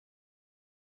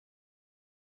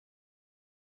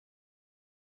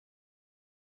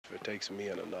if it takes me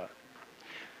in or not.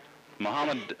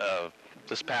 Muhammad,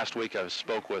 this past week I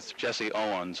spoke with Jesse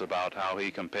Owens about how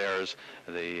he compares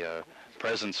the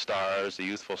present stars, the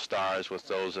youthful stars, with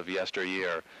those of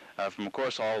yesteryear. From, of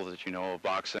course, all that you know of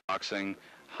boxing,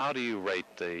 how do you rate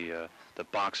the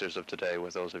boxers of today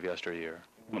with those of yesteryear?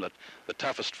 Well, the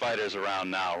toughest fighters around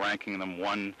now, ranking them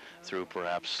 1 through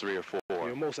perhaps 3 or 4.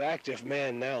 The most active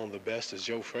man now, the best, is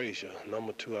Joe Frazier.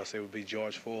 Number 2, I say, would be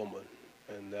George Foreman.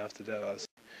 And after that,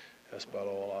 that's about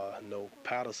all I know.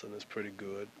 Patterson is pretty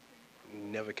good. You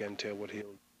never can tell what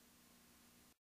he'll